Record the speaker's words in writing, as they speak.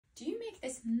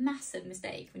this massive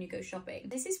mistake when you go shopping.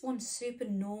 This is one super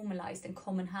normalized and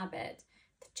common habit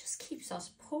that just keeps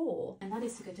us poor. And that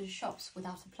is to go to the shops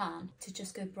without a plan, to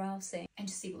just go browsing and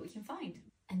just see what we can find.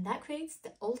 And that creates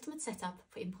the ultimate setup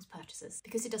for impulse purchases,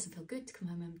 because it doesn't feel good to come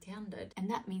home empty-handed. And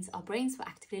that means our brains will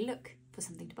actively look for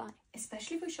something to buy,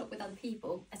 especially if we shop with other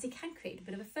people, as it can create a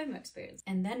bit of a FOMO experience.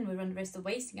 And then we run the risk of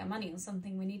wasting our money on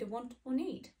something we neither want or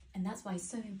need. And that's why it's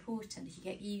so important that you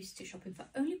get used to shopping for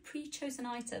only pre-chosen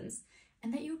items,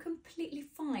 and that you're completely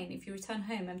fine if you return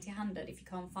home empty-handed if you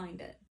can't find it.